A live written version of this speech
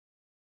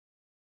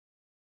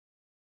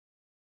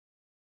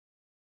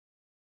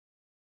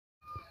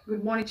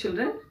Good morning,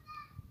 children.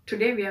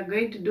 Today we are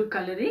going to do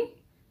coloring.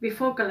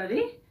 Before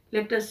coloring,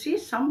 let us see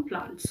some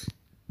plants.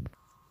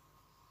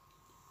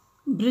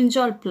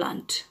 Brinjal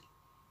plant.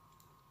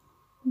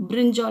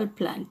 Brinjal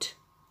plant.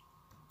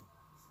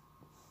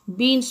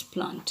 Beans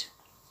plant.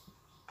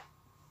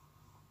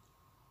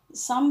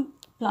 Some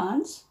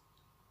plants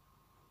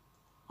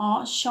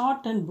are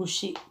short and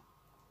bushy.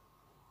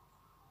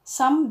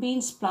 Some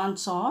beans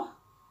plants are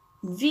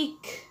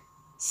weak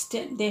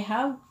stem. They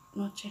have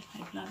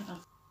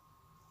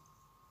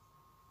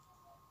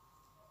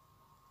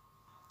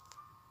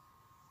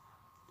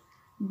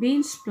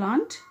beans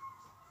plant.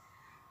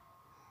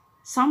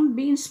 Some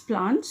beans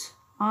plants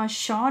are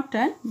short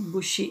and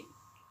bushy.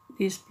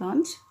 These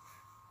plants.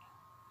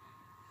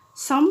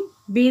 Some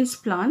beans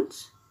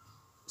plants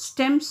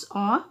stems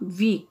are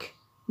weak.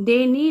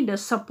 They need a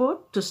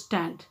support to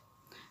stand.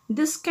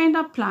 This kind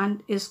of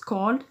plant is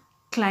called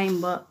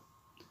climber.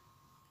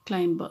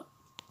 Climber.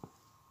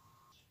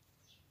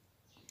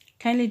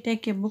 Kindly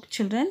take a book,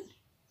 children.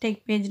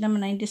 Take page number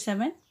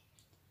 97.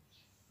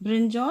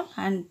 Brinjal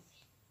and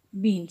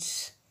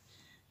beans.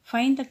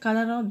 Find the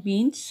color of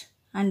beans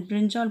and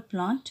brinjal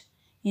plant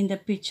in the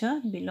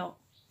picture below.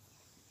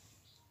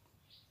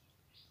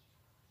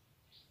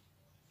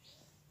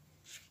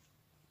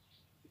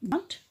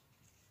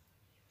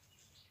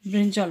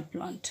 Brinjal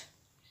plant.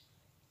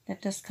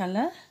 Let us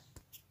color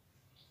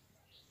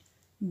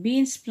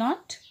beans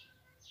plant,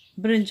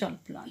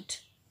 brinjal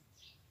plant.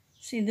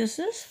 See, this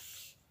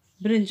is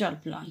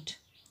brinjal plant.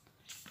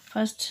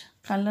 First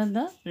color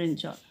the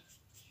brinjal.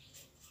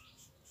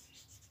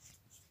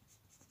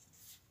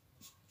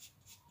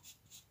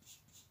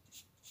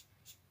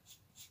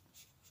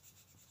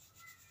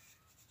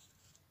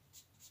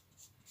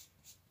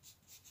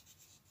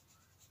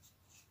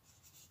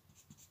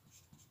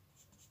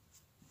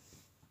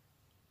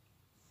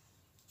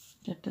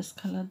 Let us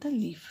color the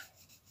leaf.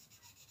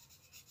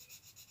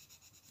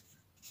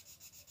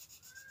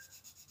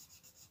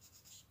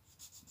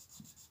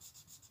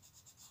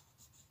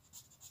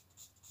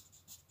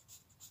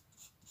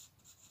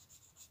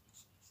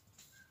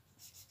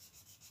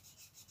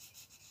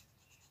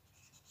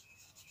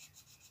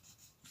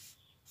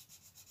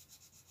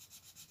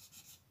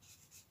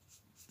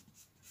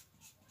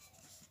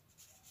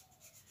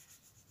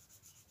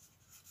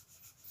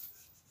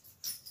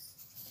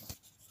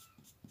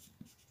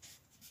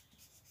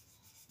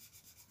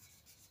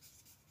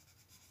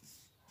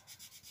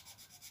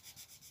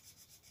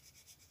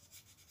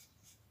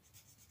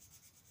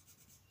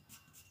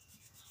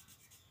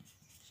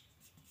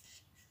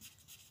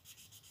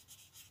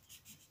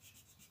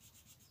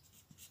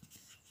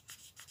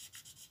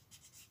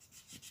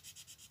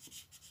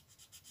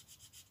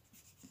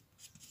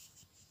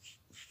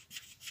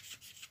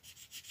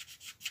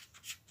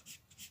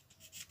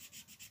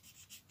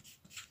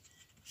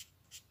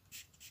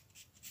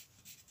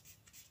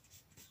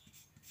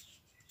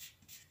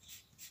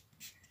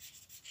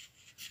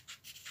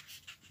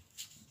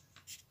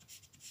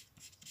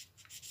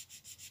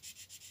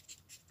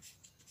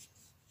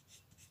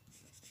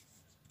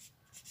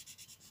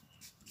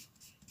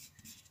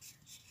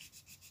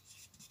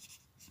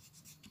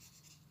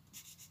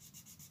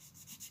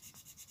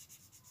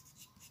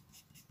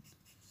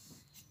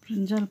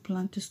 Brinjal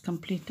plant is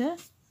completed.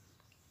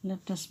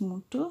 Let us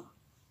move to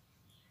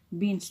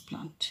beans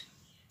plant.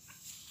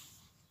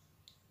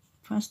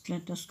 First,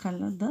 let us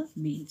color the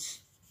beans.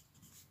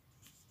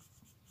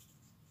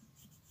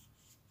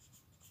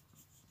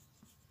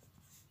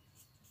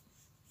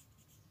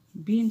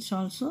 Beans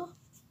also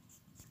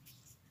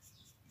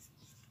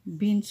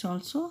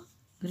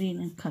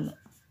green in color.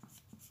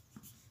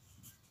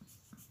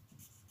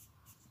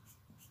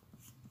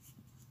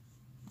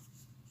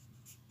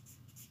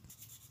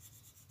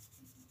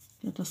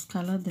 Let us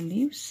color the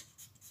leaves.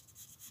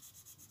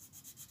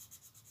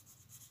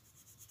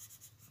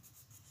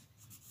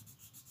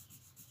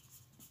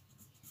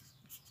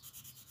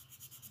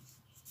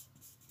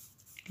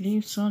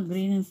 Leaves are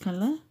green in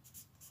color.